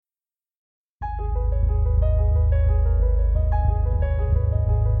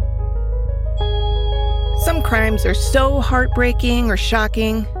Some crimes are so heartbreaking or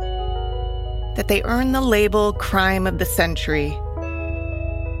shocking that they earn the label crime of the century.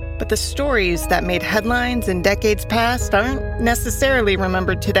 But the stories that made headlines in decades past aren't necessarily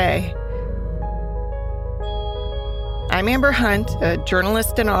remembered today. I'm Amber Hunt, a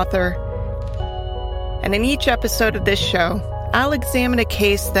journalist and author, and in each episode of this show, I'll examine a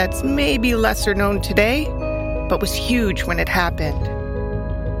case that's maybe lesser known today, but was huge when it happened.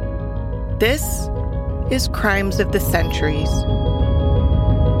 This is Crimes of the Centuries.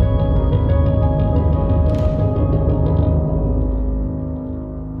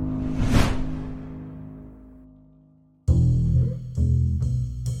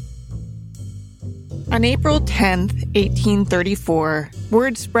 On April 10th, 1834,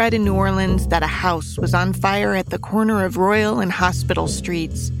 word spread in New Orleans that a house was on fire at the corner of Royal and Hospital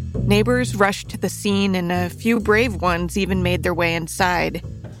Streets. Neighbors rushed to the scene, and a few brave ones even made their way inside.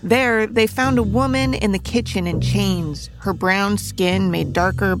 There, they found a woman in the kitchen in chains, her brown skin made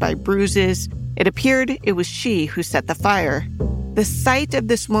darker by bruises. It appeared it was she who set the fire. The sight of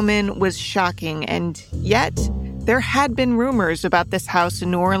this woman was shocking, and yet there had been rumors about this house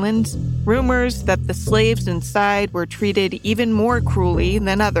in New Orleans, rumors that the slaves inside were treated even more cruelly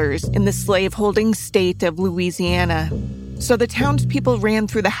than others in the slave-holding state of Louisiana. So the townspeople ran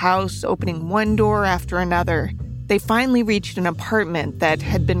through the house, opening one door after another. They finally reached an apartment that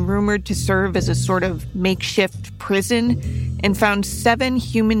had been rumored to serve as a sort of makeshift prison and found 7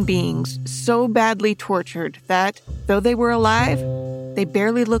 human beings so badly tortured that, though they were alive, they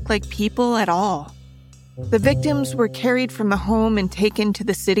barely looked like people at all. The victims were carried from the home and taken to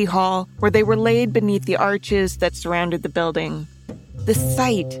the city hall, where they were laid beneath the arches that surrounded the building. The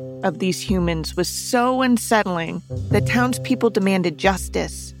sight of these humans was so unsettling that townspeople demanded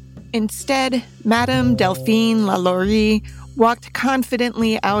justice. Instead, Madame Delphine Lalaurie walked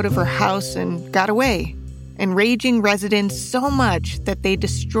confidently out of her house and got away, enraging residents so much that they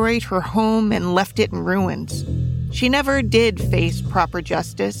destroyed her home and left it in ruins. She never did face proper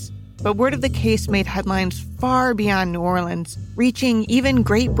justice, but word of the case made headlines far beyond New Orleans, reaching even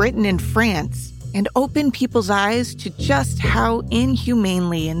Great Britain and France, and opened people's eyes to just how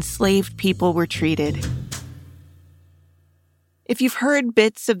inhumanely enslaved people were treated. If you've heard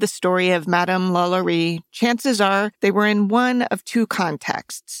bits of the story of Madame Lalaurie, chances are they were in one of two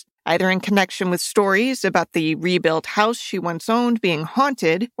contexts, either in connection with stories about the rebuilt house she once owned being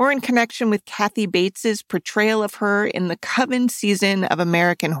haunted, or in connection with Kathy Bates's portrayal of her in the Coven season of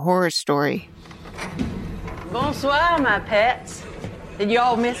American Horror Story. Bonsoir, my pets. Did you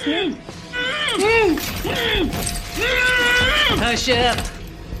all miss me? Hush up.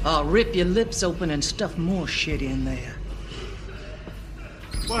 I'll rip your lips open and stuff more shit in there.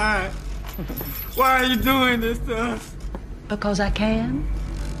 Why? Why are you doing this to us? Because I can.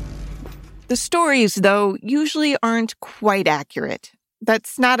 The stories, though, usually aren't quite accurate.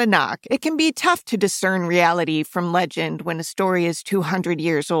 That's not a knock. It can be tough to discern reality from legend when a story is 200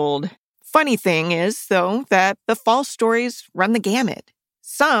 years old. Funny thing is, though, that the false stories run the gamut.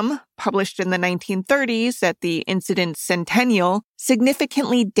 Some, published in the 1930s at the incident centennial,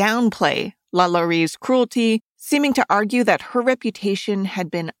 significantly downplay Lalaurie's cruelty, seeming to argue that her reputation had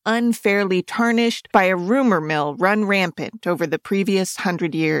been unfairly tarnished by a rumor mill run rampant over the previous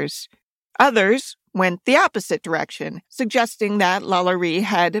 100 years. Others went the opposite direction, suggesting that Lalaurie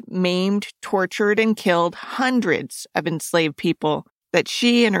had maimed, tortured, and killed hundreds of enslaved people, that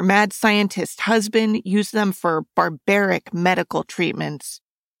she and her mad scientist husband used them for barbaric medical treatments.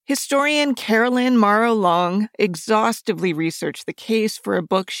 Historian Carolyn Morrow Long exhaustively researched the case for a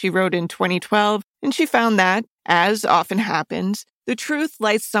book she wrote in 2012, and she found that, as often happens, the truth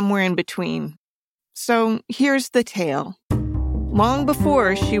lies somewhere in between. So here's the tale. Long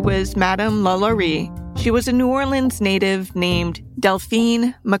before she was Madame Lalaurie, she was a New Orleans native named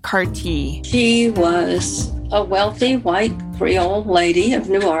Delphine McCarty. She was a wealthy white Creole lady of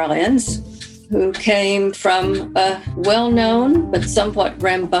New Orleans who came from a well-known but somewhat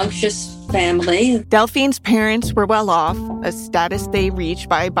rambunctious family. Delphine's parents were well off, a status they reached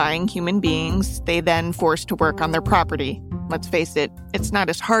by buying human beings they then forced to work on their property. Let's face it, it's not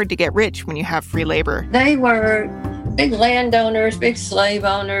as hard to get rich when you have free labor. They were big landowners, big slave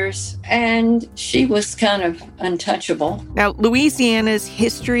owners, and she was kind of untouchable. Now, Louisiana's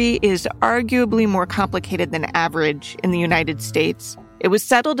history is arguably more complicated than average in the United States. It was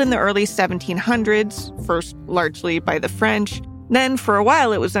settled in the early 1700s, first largely by the French. Then, for a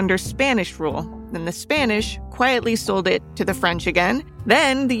while, it was under Spanish rule. Then the Spanish quietly sold it to the French again.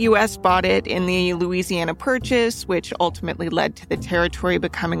 Then the U.S. bought it in the Louisiana Purchase, which ultimately led to the territory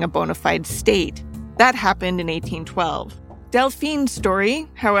becoming a bona fide state. That happened in 1812. Delphine's story,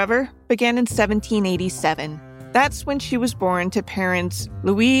 however, began in 1787. That's when she was born to parents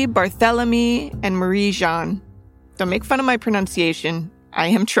Louis Barthélemy and Marie-Jeanne. Don't make fun of my pronunciation. I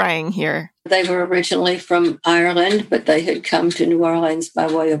am trying here. They were originally from Ireland, but they had come to New Orleans by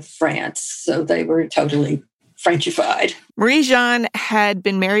way of France, so they were totally Frenchified. Marie-Jeanne had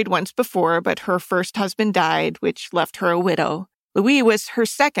been married once before, but her first husband died, which left her a widow. Louis was her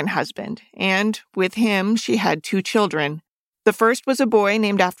second husband, and with him, she had 2 children. The first was a boy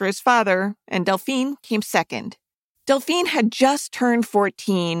named after his father, and Delphine came second. Delphine had just turned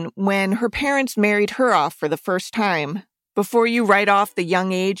 14 when her parents married her off for the first time. Before you write off the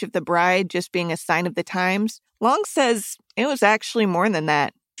young age of the bride just being a sign of the times, Long says it was actually more than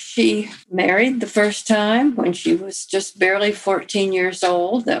that. She married the first time when she was just barely 14 years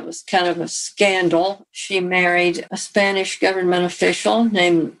old. That was kind of a scandal. She married a Spanish government official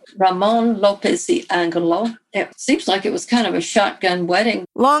named Ramon Lopez y Angelo. It seems like it was kind of a shotgun wedding.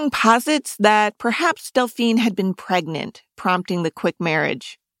 Long posits that perhaps Delphine had been pregnant, prompting the quick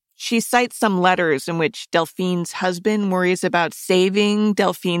marriage. She cites some letters in which Delphine's husband worries about saving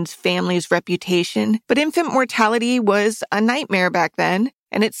Delphine's family's reputation, but infant mortality was a nightmare back then.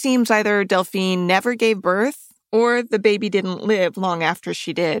 And it seems either Delphine never gave birth or the baby didn't live long after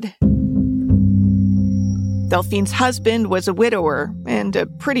she did. Delphine's husband was a widower and a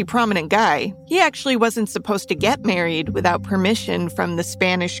pretty prominent guy. He actually wasn't supposed to get married without permission from the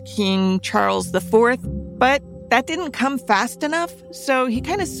Spanish King Charles IV, but that didn't come fast enough, so he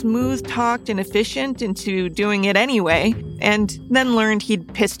kind of smooth-talked an officiant into doing it anyway, and then learned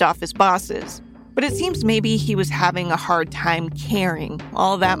he'd pissed off his bosses. But it seems maybe he was having a hard time caring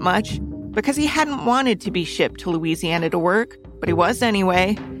all that much because he hadn't wanted to be shipped to Louisiana to work, but he was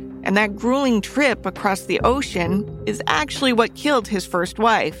anyway. And that grueling trip across the ocean is actually what killed his first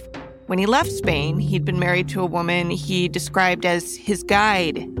wife. When he left Spain, he'd been married to a woman he described as his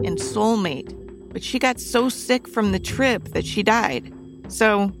guide and soulmate. But she got so sick from the trip that she died.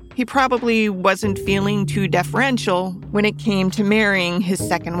 So he probably wasn't feeling too deferential when it came to marrying his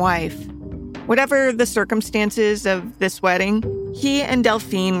second wife. Whatever the circumstances of this wedding, he and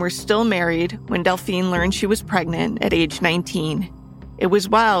Delphine were still married when Delphine learned she was pregnant at age 19. It was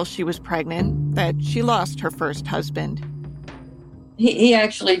while she was pregnant that she lost her first husband. He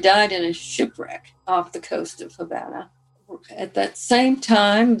actually died in a shipwreck off the coast of Havana. At that same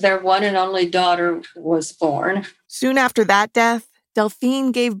time, their one and only daughter was born. Soon after that death,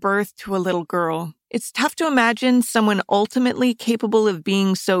 Delphine gave birth to a little girl. It's tough to imagine someone ultimately capable of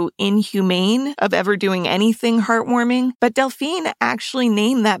being so inhumane, of ever doing anything heartwarming, but Delphine actually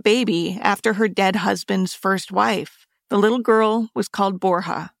named that baby after her dead husband's first wife. The little girl was called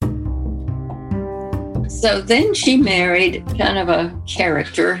Borja. So then she married kind of a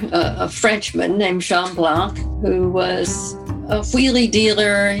character, a Frenchman named Jean Blanc, who was a wheelie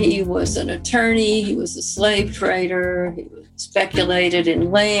dealer. He was an attorney. He was a slave trader. He speculated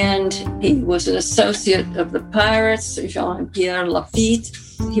in land. He was an associate of the pirates, Jean-Pierre Lafitte.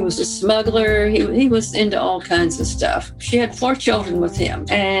 He was a smuggler. He was into all kinds of stuff. She had 4 children with him,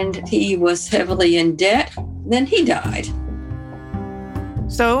 and he was heavily in debt. Then he died.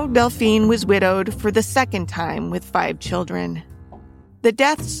 So Delphine was widowed for the second time with 5 children. The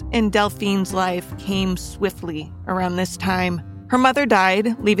deaths in Delphine's life came swiftly around this time. Her mother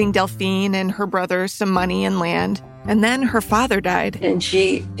died, leaving Delphine and her brother some money and land. And then her father died. And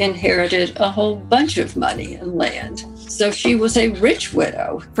she inherited a whole bunch of money and land. So she was a rich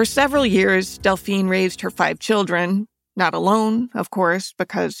widow. For several years, Delphine raised her 5 children. Not alone, of course,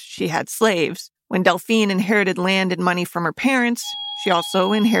 because she had slaves. When Delphine inherited land and money from her parents, she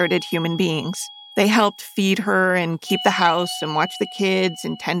also inherited human beings. They helped feed her and keep the house and watch the kids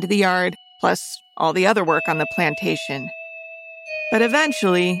and tend to the yard, plus all the other work on the plantation. But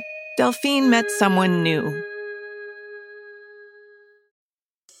eventually, Delphine met someone new.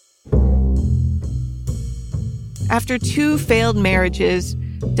 After 2 failed marriages,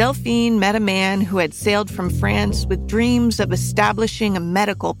 Delphine met a man who had sailed from France with dreams of establishing a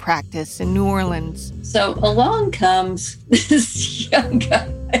medical practice in New Orleans. So along comes this young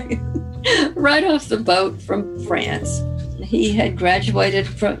guy right off the boat from France. He had graduated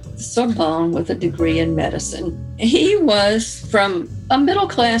from Sorbonne with a degree in medicine. He was from a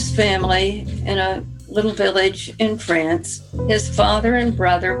middle-class family in a little village in France. His father and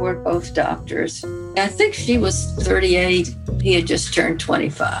brother were both doctors. I think she was 38. He had just turned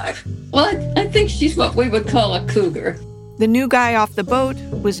 25. Well, I think she's what we would call a cougar. The new guy off the boat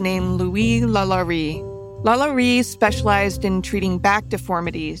was named Louis Lalaurie. Lalaurie specialized in treating back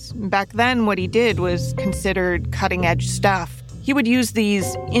deformities. Back then, what he did was considered cutting-edge stuff. He He would use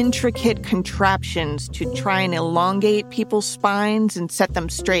these intricate contraptions to try and elongate people's spines and set them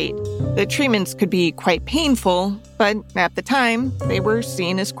straight. The treatments could be quite painful, but at the time, they were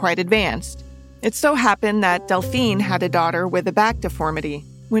seen as quite advanced. It so happened that Delphine had a daughter with a back deformity.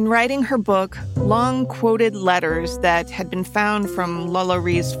 When writing her book, long quoted letters that had been found from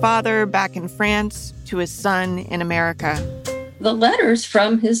Lalaurie's father back in France to his son in America. The letters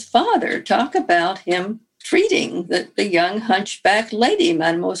from his father talk about him treating the young hunchback lady,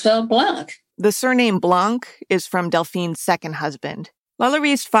 Mademoiselle Blanc. The surname Blanc is from Delphine's second husband.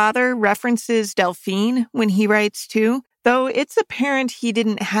 Lalaurie's father references Delphine when he writes too, though it's apparent he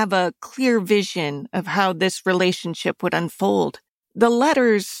didn't have a clear vision of how this relationship would unfold. The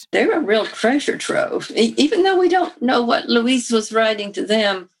letters... They're a real treasure trove. Even though we don't know what Louise was writing to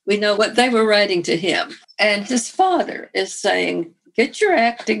them, we know what they were writing to him. And his father is saying, get your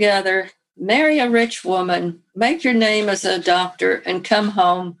act together, marry a rich woman, make your name as a doctor, and come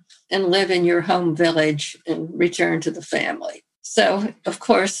home and live in your home village and return to the family. So, of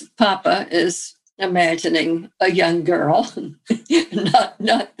course, Papa is imagining a young girl,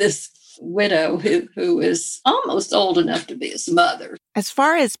 not this widow who is almost old enough to be his mother. As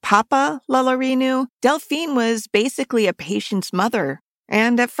far as Papa Lalaurie knew, Delphine was basically a patient's mother.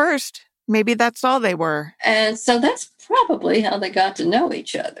 And at first, maybe that's all they were. And so that's probably how they got to know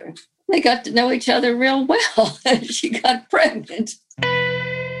each other. They got to know each other real well, and she got pregnant.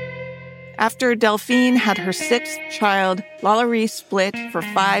 After Delphine had her sixth child, Lalaurie split for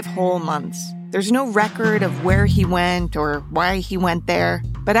 5 whole months. There's no record of where he went or why he went there.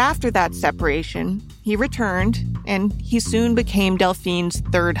 But after that separation, he returned, and he soon became Delphine's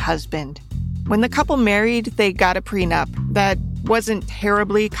third husband. When the couple married, they got a prenup. That wasn't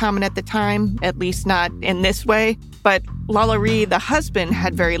terribly common at the time, at least not in this way. But Lalaurie, the husband,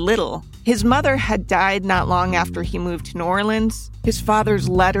 had very little. His mother had died not long after he moved to New Orleans. His father's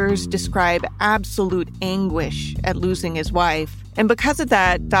letters describe absolute anguish at losing his wife. And because of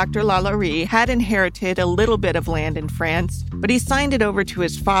that, Dr. Lalaurie had inherited a little bit of land in France, but he signed it over to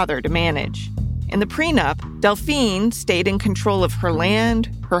his father to manage. In the prenup, Delphine stayed in control of her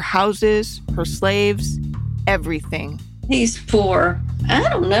land, her houses, her slaves, everything. He's poor. I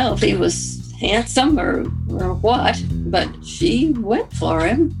don't know if he was handsome or what, but she went for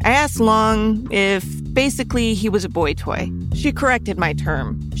him. I asked Long if basically he was a boy toy. She corrected my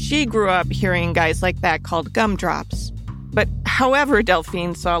term. She grew up hearing guys like that called gumdrops. But however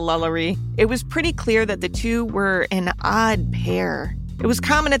Delphine saw Lalaurie, it was pretty clear that the two were an odd pair. It was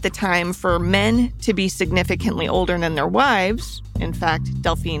common at the time for men to be significantly older than their wives. In fact,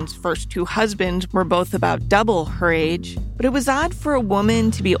 Delphine's first 2 husbands were both about double her age. But it was odd for a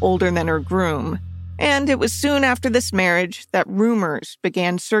woman to be older than her groom. And it was soon after this marriage that rumors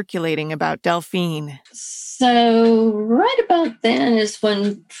began circulating about Delphine. So right about then is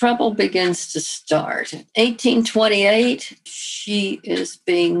when trouble begins to start. 1828, she is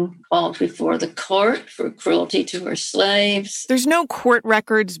being called before the court for cruelty to her slaves. There's no court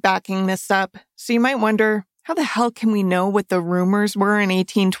records backing this up, so you might wonder, how the hell can we know what the rumors were in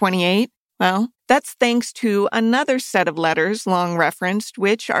 1828? Well, that's thanks to another set of letters Long referenced,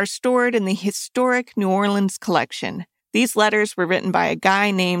 which are stored in the historic New Orleans collection. These letters were written by a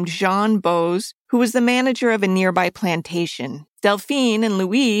guy named Jean Bose, who was the manager of a nearby plantation. Delphine and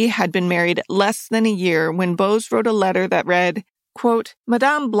Louis had been married less than a year when Bose wrote a letter that read, quote,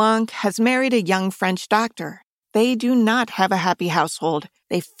 Madame Blanc has married a young French doctor. They do not have a happy household.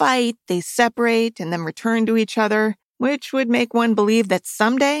 They fight, they separate, and then return to each other, which would make one believe that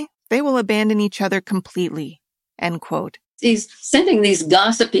someday they will abandon each other completely, end quote. He's sending these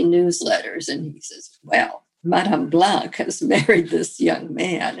gossipy newsletters, and he says, well, Madame Blanc has married this young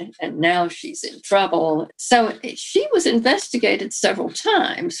man, and now she's in trouble. So she was investigated several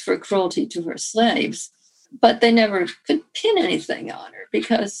times for cruelty to her slaves, but they never could pin anything on her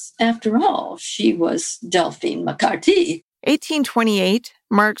because, after all, she was Delphine McCarty. 1828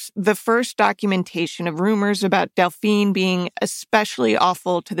 marks the first documentation of rumors about Delphine being especially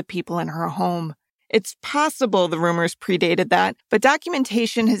awful to the people in her home. It's possible the rumors predated that, but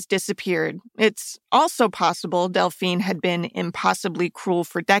documentation has disappeared. It's also possible Delphine had been impossibly cruel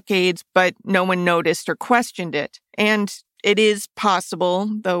for decades, but no one noticed or questioned it. And it is possible,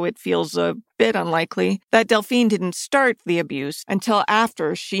 though it feels a bit unlikely, that Delphine didn't start the abuse until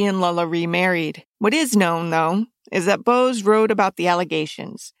after she and Lalaurie married. What is known, though, is that Bose wrote about the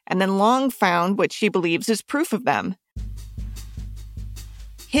allegations, and then Long found what she believes is proof of them.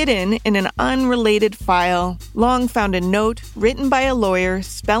 Hidden in an unrelated file, Long found a note written by a lawyer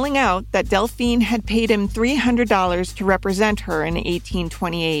spelling out that Delphine had paid him $300 to represent her in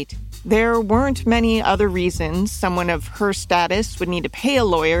 1828. There weren't many other reasons someone of her status would need to pay a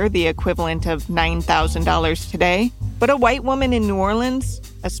lawyer the equivalent of $9,000 today, but a white woman in New Orleans,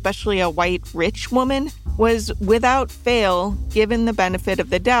 especially a white rich woman, was without fail given the benefit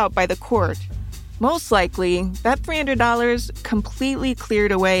of the doubt by the court. Most likely, that $300 completely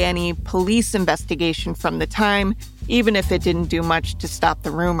cleared away any police investigation from the time, even if it didn't do much to stop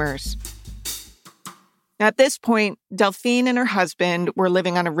the rumors. At this point, Delphine and her husband were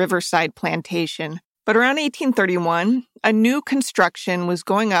living on a riverside plantation. But around 1831, a new construction was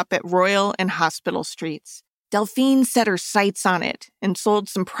going up at Royal and Hospital Streets. Delphine set her sights on it and sold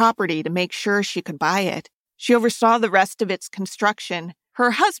some property to make sure she could buy it. She oversaw the rest of its construction. Her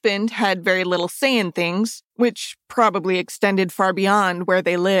husband had very little say in things, which probably extended far beyond where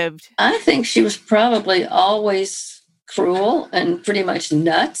they lived. I think she was probably always cruel and pretty much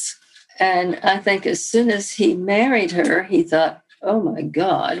nuts. And I think as soon as he married her, he thought, oh my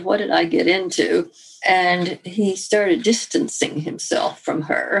God, what did I get into? And he started distancing himself from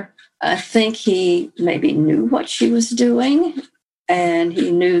her. I think he maybe knew what she was doing, and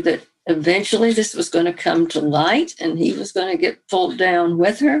he knew that eventually this was going to come to light and he was going to get pulled down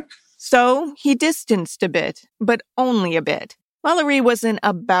with her. So he distanced a bit, but only a bit. Lalaurie wasn't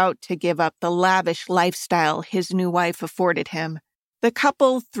about to give up the lavish lifestyle his new wife afforded him. The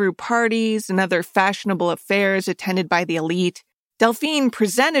couple threw parties and other fashionable affairs attended by the elite. Delphine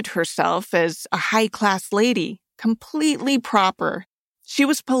presented herself as a high-class lady, completely proper. She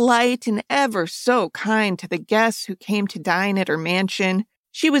was polite and ever so kind to the guests who came to dine at her mansion.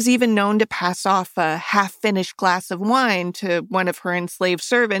 She was even known to pass off a half-finished glass of wine to one of her enslaved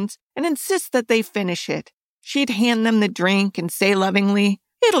servants and insist that they finish it. She'd hand them the drink and say lovingly,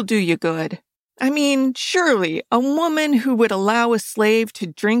 "It'll do you good." I mean, surely a woman who would allow a slave to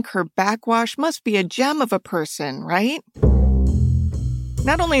drink her backwash must be a gem of a person, right?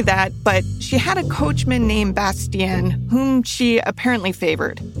 Not only that, but she had a coachman named Bastien, whom she apparently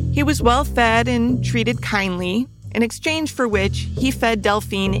favored. He was well-fed and treated kindly, in exchange for which he fed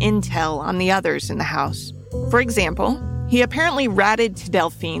Delphine intel on the others in the house. For example, he apparently ratted to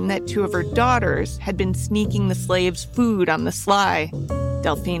Delphine that 2 of her daughters had been sneaking the slaves food on the sly.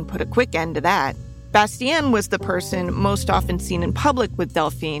 Delphine put a quick end to that. Bastien was the person most often seen in public with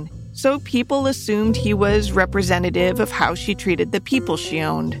Delphine, so people assumed he was representative of how she treated the people she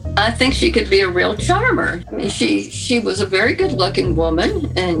owned. I think she could be a real charmer. I mean, she was a very good-looking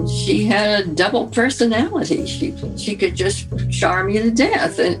woman, and she had a double personality. She could just charm you to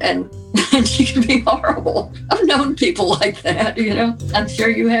death, and she could be horrible. I've known people like that, you know. I'm sure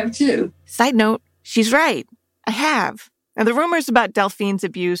you have too. Side note, she's right. I have. Now, the rumors about Delphine's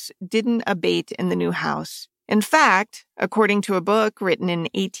abuse didn't abate in the new house. In fact, according to a book written in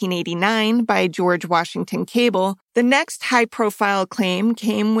 1889 by George Washington Cable, the next high-profile claim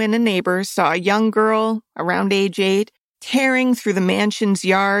came when a neighbor saw a young girl, around age 8, tearing through the mansion's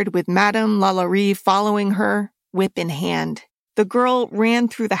yard with Madame Lalaurie following her, whip in hand. The girl ran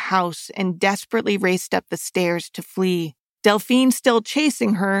through the house and desperately raced up the stairs to flee. Delphine still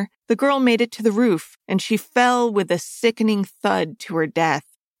chasing her, the girl made it to the roof, and she fell with a sickening thud to her death.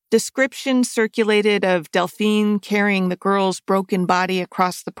 Descriptions circulated of Delphine carrying the girl's broken body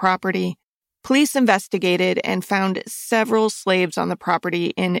across the property. Police investigated and found several slaves on the property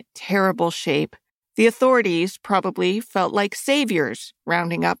in terrible shape. The authorities probably felt like saviors,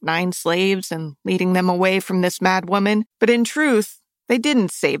 rounding up 9 slaves and leading them away from this mad woman, but in truth, they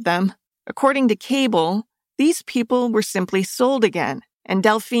didn't save them. According to Cable, these people were simply sold again, and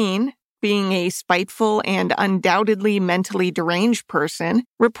Delphine, being a spiteful and undoubtedly mentally deranged person,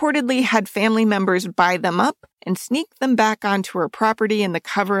 reportedly had family members buy them up and sneak them back onto her property in the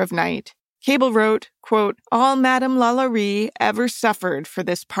cover of night. Cable wrote, quote, "All Madame Lalaurie ever suffered for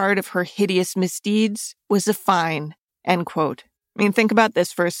this part of her hideous misdeeds was a fine," end quote. I mean, think about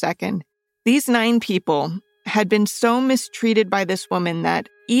this for a second. These 9 people had been so mistreated by this woman that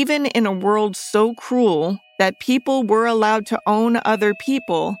even in a world so cruel that people were allowed to own other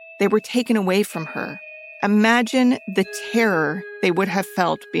people, they were taken away from her. Imagine the terror they would have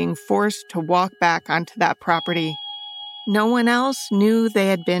felt being forced to walk back onto that property. No one else knew they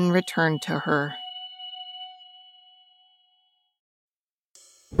had been returned to her.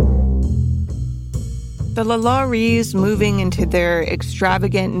 The Lalauries moving into their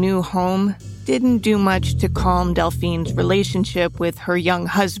extravagant new home didn't do much to calm Delphine's relationship with her young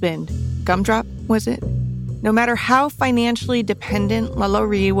husband. Gumdrop, was it? No matter how financially dependent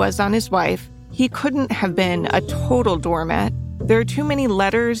Lalaurie was on his wife, he couldn't have been a total doormat. There are too many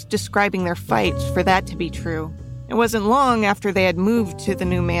letters describing their fights for that to be true. It wasn't long after they had moved to the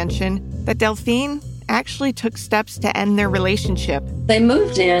new mansion that Delphine actually took steps to end their relationship. They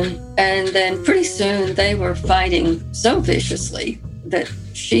moved in, and then pretty soon they were fighting so viciously that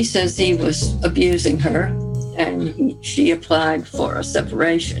she says he was abusing her, and she applied for a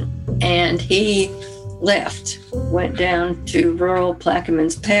separation. And he left, went down to rural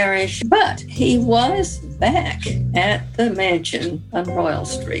Plaquemines Parish, but he was back at the mansion on Royal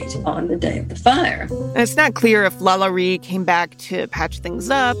Street on the day of the fire. And it's not clear if Lalaurie came back to patch things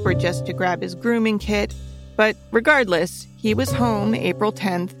up or just to grab his grooming kit, but regardless, he was home April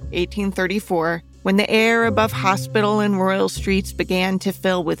 10th, 1834, when the air above Hospital and Royal Streets began to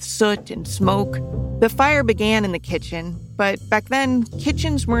fill with soot and smoke. The fire began in the kitchen, but back then,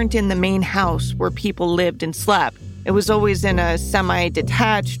 kitchens weren't in the main house where people lived and slept. It was always in a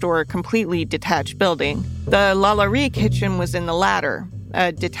semi-detached or completely detached building. The Lalaurie kitchen was in the latter,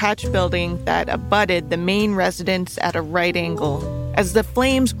 a detached building that abutted the main residence at a right angle. As the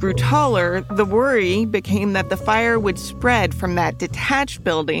flames grew taller, the worry became that the fire would spread from that detached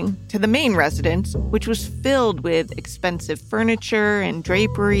building to the main residence, which was filled with expensive furniture and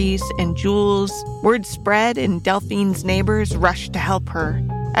draperies and jewels. Word spread, and Delphine's neighbors rushed to help her.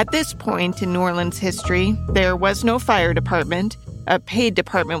 At this point in New Orleans history, there was no fire department. A paid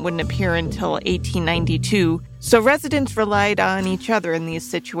department wouldn't appear until 1892, so residents relied on each other in these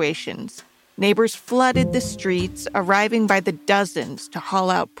situations. Neighbors flooded the streets, arriving by the dozens to haul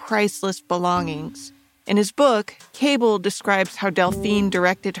out priceless belongings. In his book, Cable describes how Delphine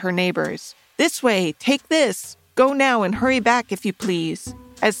directed her neighbors. "This way, take this. Go now and hurry back if you please."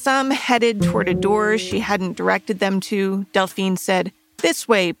 As some headed toward a door she hadn't directed them to, Delphine said, "This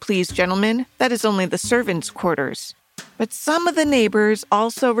way, please, gentlemen. That is only the servants' quarters." But some of the neighbors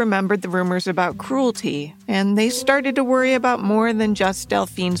also remembered the rumors about cruelty, and they started to worry about more than just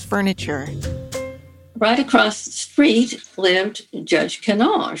Delphine's furniture. Right across the street lived Judge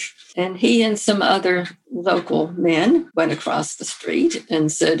Canage, and he and some other local men went across the street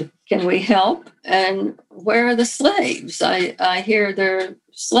and said, "Can we help? And where are the slaves? I hear there are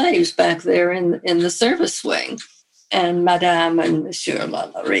slaves back there in the service wing." And Madame and Monsieur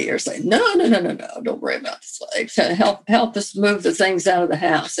Lalaurie are saying, no, don't worry about the slaves. Help us move the things out of the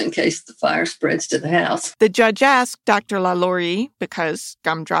house in case the fire spreads to the house. The judge asked Dr. Lalaurie, because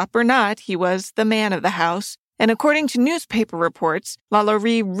gumdrop or not, he was the man of the house. And according to newspaper reports,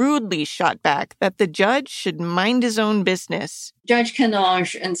 Lalaurie rudely shot back that the judge should mind his own business. Judge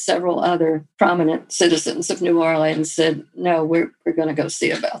Canage and several other prominent citizens of New Orleans said, no, we're going to go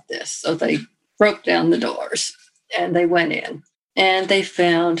see about this. So they broke down the doors. And they went in, and they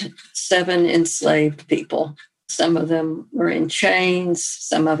found 7 enslaved people. Some of them were in chains.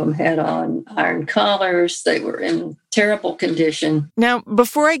 Some of them had on iron collars. They were in terrible condition. Now,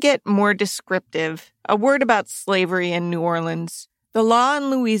 before I get more descriptive, a word about slavery in New Orleans. The law in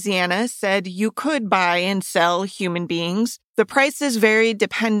Louisiana said you could buy and sell human beings. The prices varied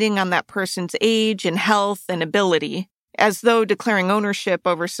depending on that person's age and health and ability. As though declaring ownership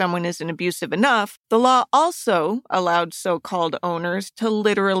over someone isn't abusive enough, the law also allowed so-called owners to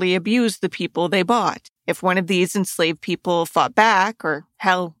literally abuse the people they bought. If one of these enslaved people fought back, or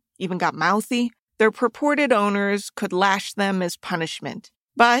hell, even got mouthy, their purported owners could lash them as punishment.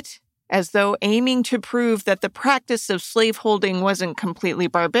 But, as though aiming to prove that the practice of slaveholding wasn't completely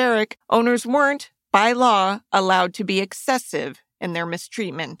barbaric, owners weren't, by law, allowed to be excessive in their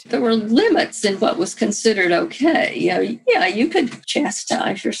mistreatment. There were limits in what was considered okay. You could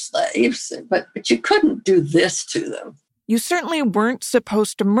chastise your slaves, but you couldn't do this to them. You certainly weren't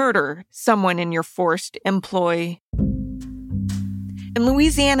supposed to murder someone in your forced employ. In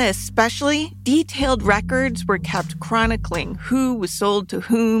Louisiana especially, detailed records were kept chronicling who was sold to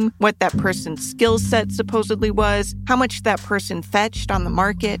whom, what that person's skill set supposedly was, how much that person fetched on the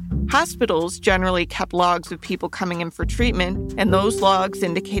market. Hospitals generally kept logs of people coming in for treatment, and those logs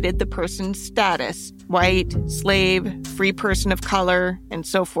indicated the person's status: white, slave, free person of color, and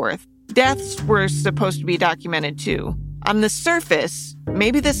so forth. Deaths were supposed to be documented too. On the surface,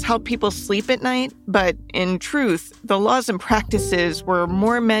 maybe this helped people sleep at night, but in truth, the laws and practices were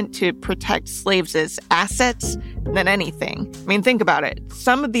more meant to protect slaves as assets than anything. I mean, think about it.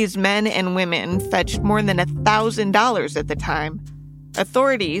 Some of these men and women fetched more than $1,000 at the time.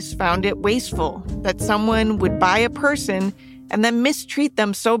 Authorities found it wasteful that someone would buy a person and then mistreat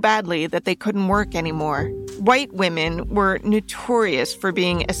them so badly that they couldn't work anymore. White women were notorious for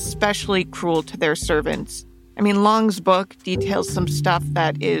being especially cruel to their servants. I mean, Long's book details some stuff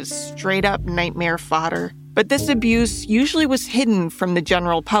that is straight-up nightmare fodder. But this abuse usually was hidden from the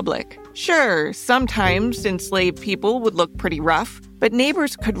general public. Sure, sometimes enslaved people would look pretty rough, But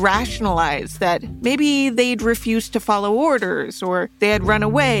neighbors could rationalize that maybe they'd refused to follow orders, or they had run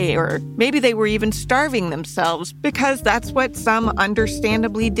away, or maybe they were even starving themselves, because that's what some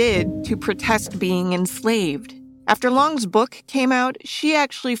understandably did to protest being enslaved. After Long's book came out, she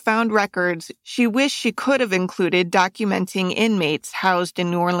actually found records she wished she could have included documenting inmates housed in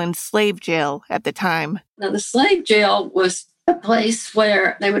New Orleans slave jail at the time. Now, the slave jail was a place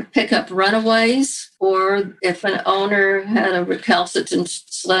where they would pick up runaways, or if an owner had a recalcitrant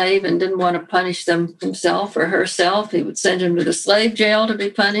slave and didn't want to punish them himself or herself, he would send him to the slave jail to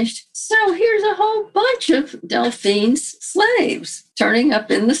be punished. So here's a whole bunch of Delphine's slaves turning up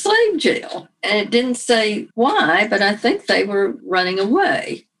in the slave jail. And it didn't say why, but I think they were running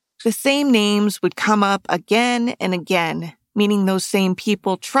away. The same names would come up again and again, meaning those same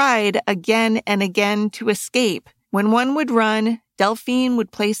people tried again and again to escape. When one would run, Delphine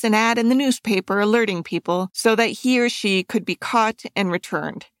would place an ad in the newspaper alerting people so that he or she could be caught and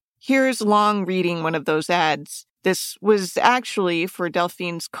returned. Here's Long reading one of those ads. This was actually for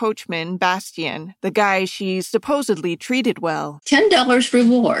Delphine's coachman, Bastien, the guy she supposedly treated well. $10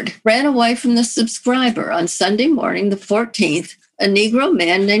 reward. Ran away from the subscriber on Sunday morning, the 14th, a Negro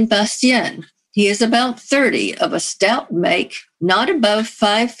man named Bastien. He is about 30, of a stout make, not above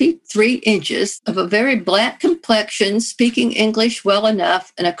 5 feet 3 inches, of a very black complexion, speaking English well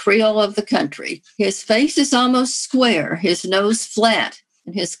enough, and a Creole of the country. His face is almost square, his nose flat,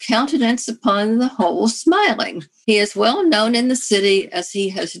 and his countenance upon the whole smiling. He is well known in the city as he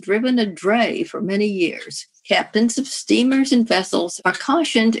has driven a dray for many years. Captains of steamers and vessels are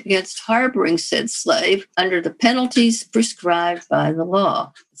cautioned against harboring said slave under the penalties prescribed by the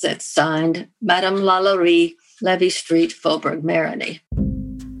law. That's signed, Madame Lalaurie, Levy Street, Faubourg Marigny.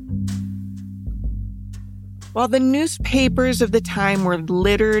 While the newspapers of the time were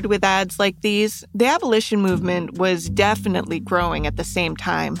littered with ads like these, the abolition movement was definitely growing at the same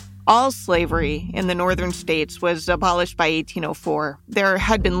time. All slavery in the northern states was abolished by 1804. There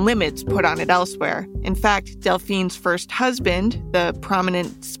had been limits put on it elsewhere. In fact, Delphine's first husband, the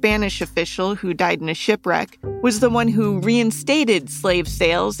prominent Spanish official who died in a shipwreck, was the one who reinstated slave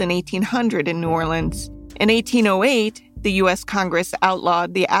sales in 1800 in New Orleans. In 1808, the U.S. Congress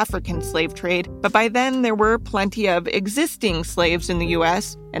outlawed the African slave trade, but by then there were plenty of existing slaves in the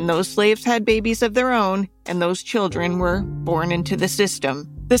U.S., and those slaves had babies of their own, and those children were born into the system.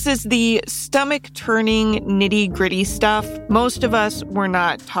 This is the stomach-turning, nitty-gritty stuff most of us were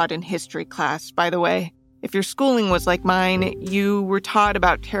not taught in history class, by the way. If your schooling was like mine, you were taught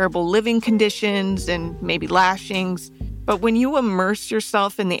about terrible living conditions and maybe lashings. But when you immerse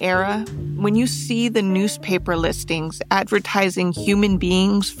yourself in the era, when you see the newspaper listings advertising human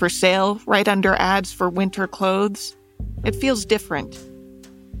beings for sale right under ads for winter clothes, it feels different.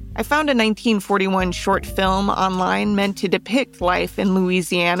 I found a 1941 short film online meant to depict life in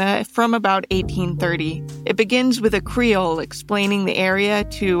Louisiana from about 1830. It begins with a Creole explaining the area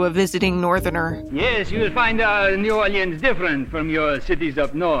to a visiting northerner. Yes, you will find New Orleans different from your cities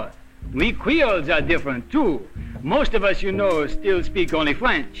up north. We Creoles are different, too. Most of us, still speak only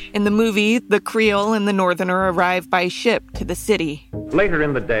French. In the movie, the Creole and the northerner arrive by ship to the city. Later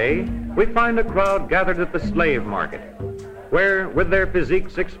in the day, we find a crowd gathered at the slave market, where, with their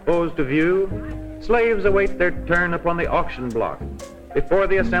physiques exposed to view, slaves await their turn upon the auction block before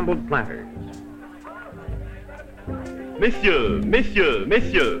the assembled planters. Messieurs, messieurs,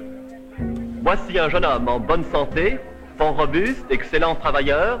 messieurs, voici un jeune homme en bonne santé, fort robuste, excellent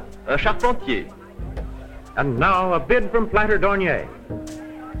travailleur, un charpentier. And now a bid from Planter Dornier.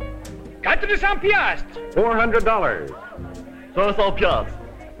 400 piastres. $400. 500 piastres.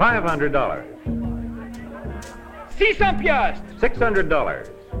 $500. 600 piastres. $600.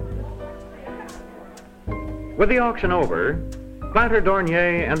 With the auction over, Planter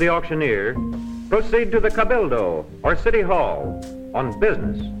Dornier and the auctioneer proceed to the Cabildo, or City Hall, on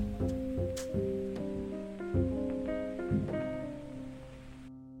business.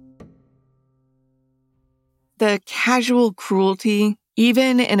 The casual cruelty,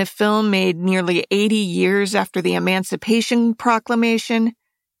 even in a film made nearly 80 years after the Emancipation Proclamation,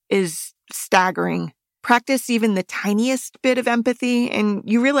 is staggering. Practice even the tiniest bit of empathy, and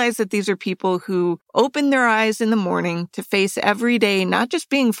you realize that these are people who open their eyes in the morning to face every day not just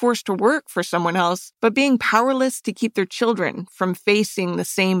being forced to work for someone else, but being powerless to keep their children from facing the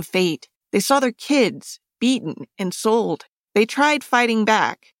same fate. They saw their kids beaten and sold. They tried fighting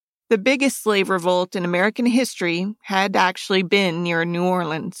back. The biggest slave revolt in American history had actually been near New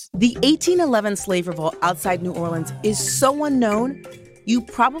Orleans. The 1811 slave revolt outside New Orleans is so unknown, you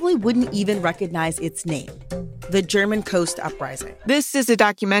probably wouldn't even recognize its name. the German Coast Uprising. This is a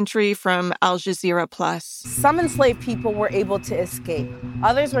documentary from Al Jazeera Plus. Some enslaved people were able to escape.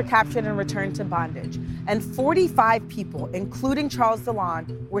 Others were captured and returned to bondage. And 45 people, including Charles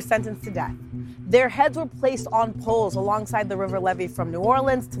Delon, were sentenced to death. Their heads were placed on poles alongside the river levee from New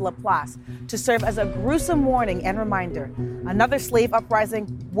Orleans to La Place to serve as a gruesome warning and reminder another slave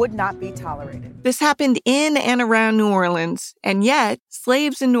uprising would not be tolerated. This happened in and around New Orleans, and yet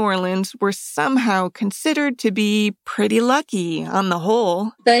slaves in New Orleans were somehow considered to be pretty lucky on the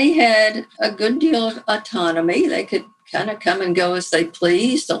whole. They had a good deal of autonomy. They could kind of come and go as they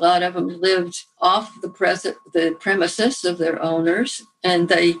pleased. A lot of them lived off the premises of their owners, and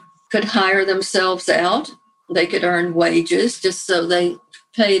they could hire themselves out. They could earn wages, just so they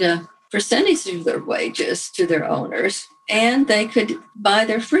paid a percentage of their wages to their owners, and they could buy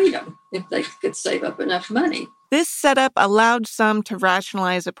their freedom if they could save up enough money. This setup allowed some to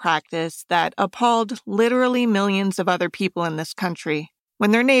rationalize a practice that appalled literally millions of other people in this country.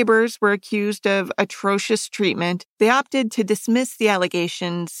 When their neighbors were accused of atrocious treatment, they opted to dismiss the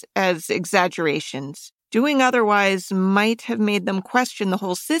allegations as exaggerations. Doing otherwise might have made them question the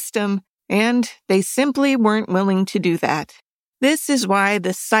whole system, and they simply weren't willing to do that. This is why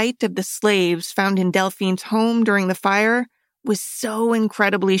the sight of the slaves found in Delphine's home during the fire was so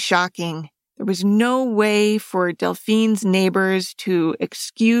incredibly shocking. There was no way for Delphine's neighbors to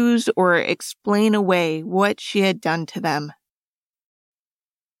excuse or explain away what she had done to them.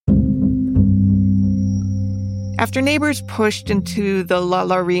 After neighbors pushed into the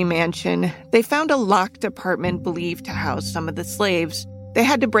Lalaurie mansion, they found a locked apartment believed to house some of the slaves. They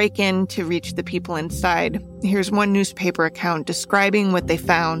had to break in to reach the people inside. Here's one newspaper account describing what they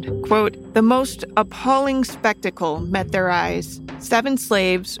found. Quote, "The most appalling spectacle met their eyes. 7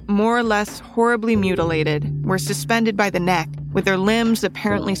 slaves, more or less horribly mutilated, were suspended by the neck, with their limbs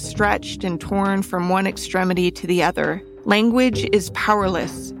apparently stretched and torn from one extremity to the other. Language is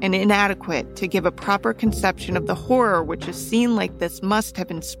powerless and inadequate to give a proper conception of the horror which a scene like this must have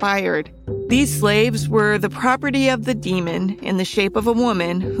inspired. These slaves were the property of the demon in the shape of a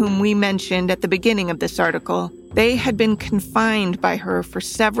woman whom we mentioned at the beginning of this article. They had been confined by her for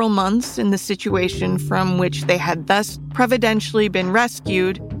several months in the situation from which they had thus providentially been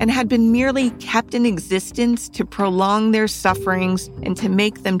rescued and had been merely kept in existence to prolong their sufferings and to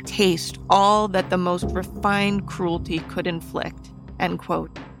make them taste all that the most refined cruelty could inflict." End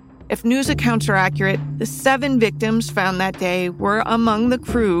quote. If news accounts are accurate, the 7 victims found that day were among the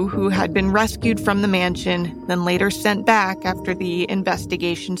crew who had been rescued from the mansion, then later sent back after the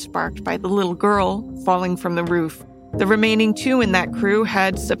investigation sparked by the little girl falling from the roof. The remaining 2 in that crew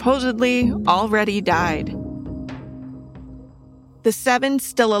had supposedly already died. The 7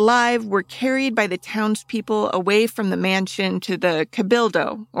 still alive were carried by the townspeople away from the mansion to the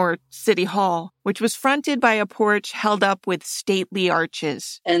Cabildo, or City Hall, which was fronted by a porch held up with stately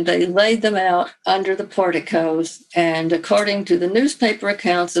arches. And they laid them out under the porticos, and according to the newspaper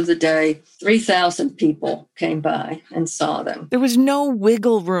accounts of the day, 3,000 people came by and saw them. There was no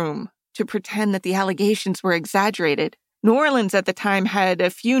wiggle room to pretend that the allegations were exaggerated. New Orleans at the time had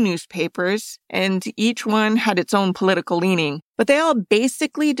a few newspapers, and each one had its own political leaning, but they all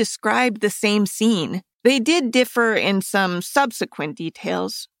basically described the same scene. They did differ in some subsequent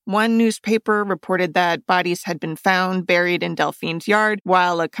details. One newspaper reported that bodies had been found buried in Delphine's yard,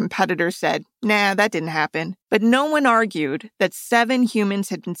 while a competitor said, "Nah, that didn't happen." But no one argued that 7 humans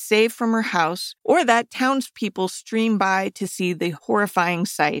had been saved from her house, or that townspeople streamed by to see the horrifying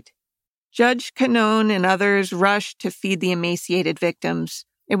sight. Judge Canone and others rushed to feed the emaciated victims.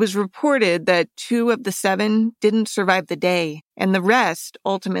 It was reported that 2 of the 7 didn't survive the day, and the rest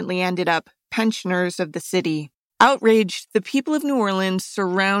ultimately ended up pensioners of the city. Outraged, the people of New Orleans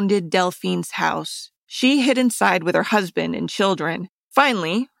surrounded Delphine's house. She hid inside with her husband and children.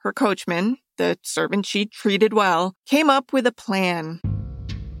 Finally, her coachman, the servant she treated well, came up with a plan.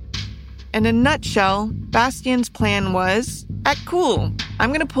 In a nutshell, Bastien's plan was, cool, I'm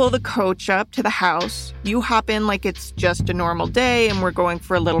going to pull the coach up to the house. You hop in like it's just a normal day and we're going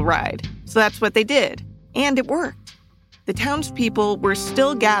for a little ride. So that's what they did. And it worked. The townspeople were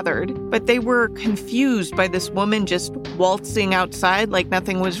still gathered, but they were confused by this woman just waltzing outside like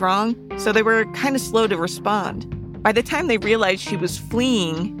nothing was wrong. So they were kind of slow to respond. By the time they realized she was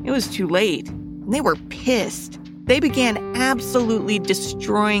fleeing, it was too late. And they were pissed. They began absolutely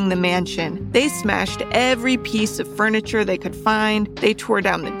destroying the mansion. They smashed every piece of furniture they could find. They tore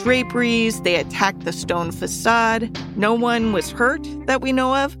down the draperies. They attacked the stone facade. No one was hurt that we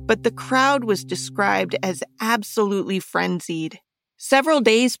know of, but the crowd was described as absolutely frenzied. Several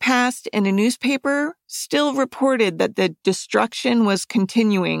days passed, and a newspaper still reported that the destruction was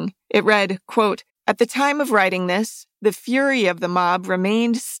continuing. It read, quote, At the time of writing this, the fury of the mob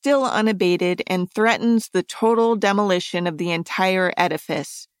remained still unabated and threatens the total demolition of the entire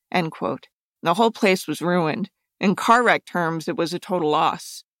edifice, end quote. The whole place was ruined. In car wreck terms, it was a total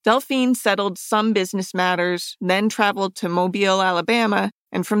loss. Delphine settled some business matters, then traveled to Mobile, Alabama,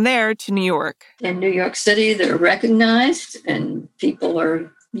 and from there to New York. In New York City, they're recognized and people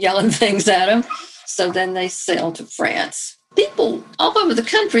are yelling things at them. So then they sail to France. People all over the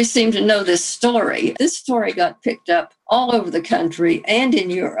country seem to know this story. This story got picked up all over the country and in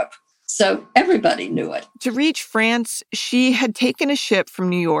Europe. So everybody knew it. To reach France, she had taken a ship from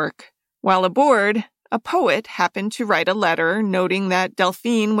New York. While aboard, a poet happened to write a letter noting that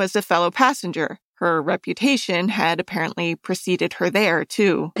Delphine was a fellow passenger. Her reputation had apparently preceded her there,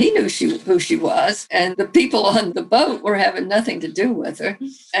 too. He knew who she was, and the people on the boat were having nothing to do with her.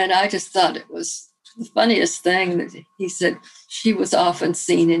 And I just thought it was the funniest thing that he said she was often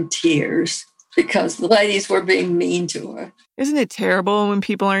seen in tears because the ladies were being mean to her. Isn't it terrible when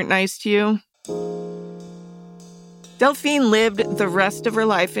people aren't nice to you? Delphine lived the rest of her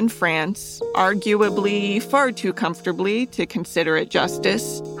life in France, arguably far too comfortably to consider it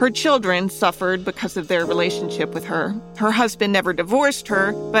justice. Her children suffered because of their relationship with her. Her husband never divorced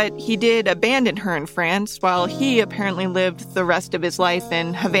her, but he did abandon her in France while he apparently lived the rest of his life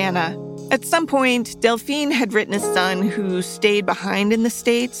in Havana. At some point, Delphine had written a son who stayed behind in the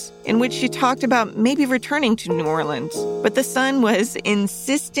States, in which she talked about maybe returning to New Orleans. But the son was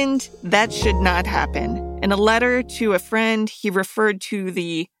insistent that should not happen. In a letter to a friend, he referred to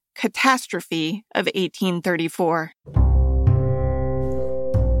the catastrophe of 1834.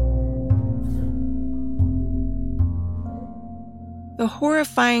 The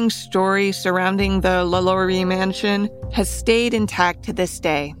horrifying story surrounding the LaLaurie mansion has stayed intact to this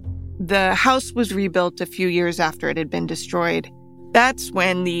day. The house was rebuilt a few years after it had been destroyed. That's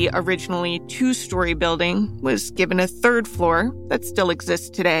when the originally two-story building was given a third floor that still exists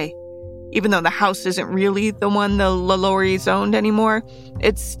today. Even though the house isn't really the one the LaLauries owned anymore,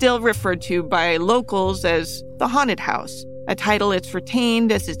 it's still referred to by locals as the haunted house, a title it's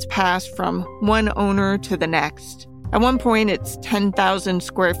retained as it's passed from one owner to the next. At one point, its 10,000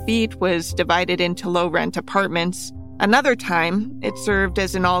 square feet was divided into low-rent apartments. Another time, it served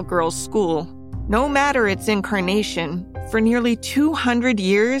as an all-girls school. No matter its incarnation, for nearly 200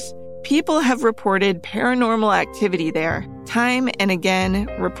 years, people have reported paranormal activity there. Time and again,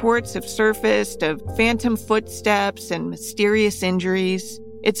 reports have surfaced of phantom footsteps and mysterious injuries.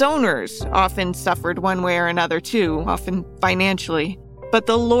 Its owners often suffered one way or another too, often financially. But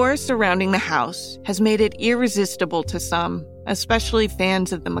the lore surrounding the house has made it irresistible to some, especially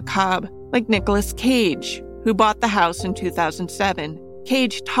fans of the macabre, like Nicolas Cage, who bought the house in 2007.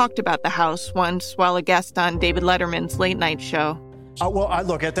 Cage talked about the house once while a guest on David Letterman's late night show.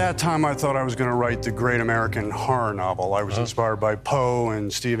 Look, at that time, I thought I was going to write the great American horror novel. I was inspired by Poe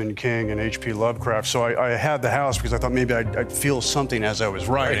and Stephen King and H.P. Lovecraft, so I had the house because I thought maybe I'd feel something as I was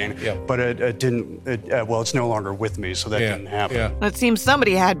writing, right. Yeah. But it didn't, it's no longer with me, so that didn't happen. Yeah. It seems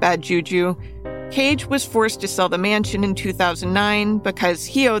somebody had bad juju. Cage was forced to sell the mansion in 2009 because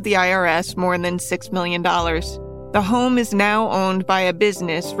he owed the IRS more than $6 million. The home is now owned by a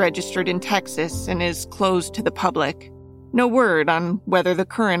business registered in Texas and is closed to the public. No word on whether the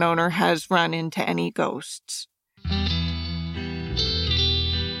current owner has run into any ghosts.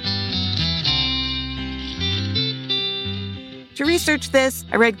 To research this,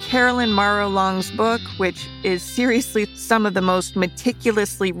 I read Carolyn Morrow Long's book, which is seriously some of the most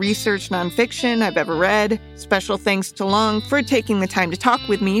meticulously researched nonfiction I've ever read. Special thanks to Long for taking the time to talk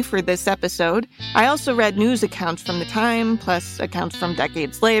with me for this episode. I also read news accounts from the time, plus accounts from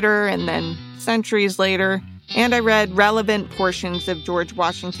decades later and then centuries later. And I read relevant portions of George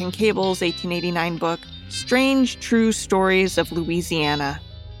Washington Cable's 1889 book, Strange True Stories of Louisiana.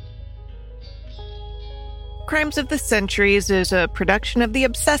 Crimes of the Centuries is a production of the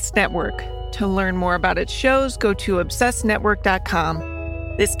Obsessed Network. To learn more about its shows, go to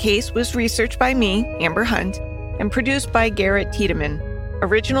obsessednetwork.com. This case was researched by me, Amber Hunt, and produced by Garrett Tiedemann.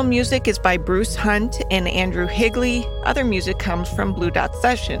 Original music is by Bruce Hunt and Andrew Higley. Other music comes from Blue Dot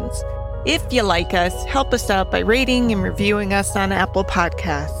Sessions. If you like us, help us out by rating and reviewing us on Apple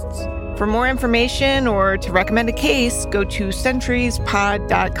Podcasts. For more information or to recommend a case, go to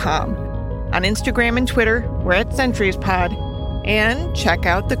centuriespod.com. On Instagram and Twitter, we're at CenturiesPod. And check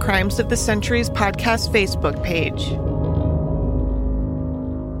out the Crimes of the Centuries podcast Facebook page.